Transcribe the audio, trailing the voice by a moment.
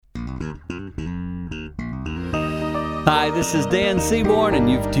Hi, this is Dan Seaborn, and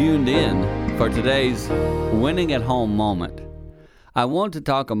you've tuned in for today's Winning at Home moment. I want to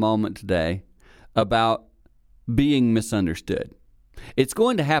talk a moment today about being misunderstood. It's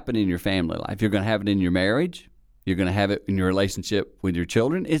going to happen in your family life. You're going to have it in your marriage. You're going to have it in your relationship with your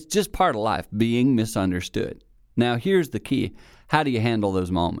children. It's just part of life, being misunderstood. Now, here's the key. How do you handle those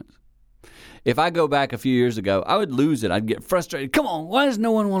moments? If I go back a few years ago, I would lose it. I'd get frustrated. Come on, why does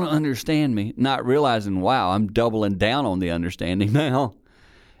no one want to understand me? Not realizing, wow, I'm doubling down on the understanding now.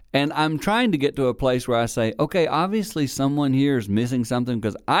 And I'm trying to get to a place where I say, okay, obviously someone here is missing something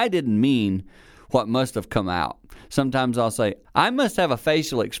because I didn't mean what must have come out. Sometimes I'll say, I must have a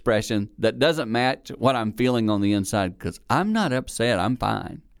facial expression that doesn't match what I'm feeling on the inside because I'm not upset. I'm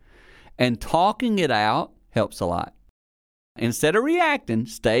fine. And talking it out helps a lot. Instead of reacting,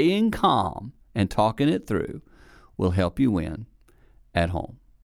 staying calm and talking it through will help you win at home.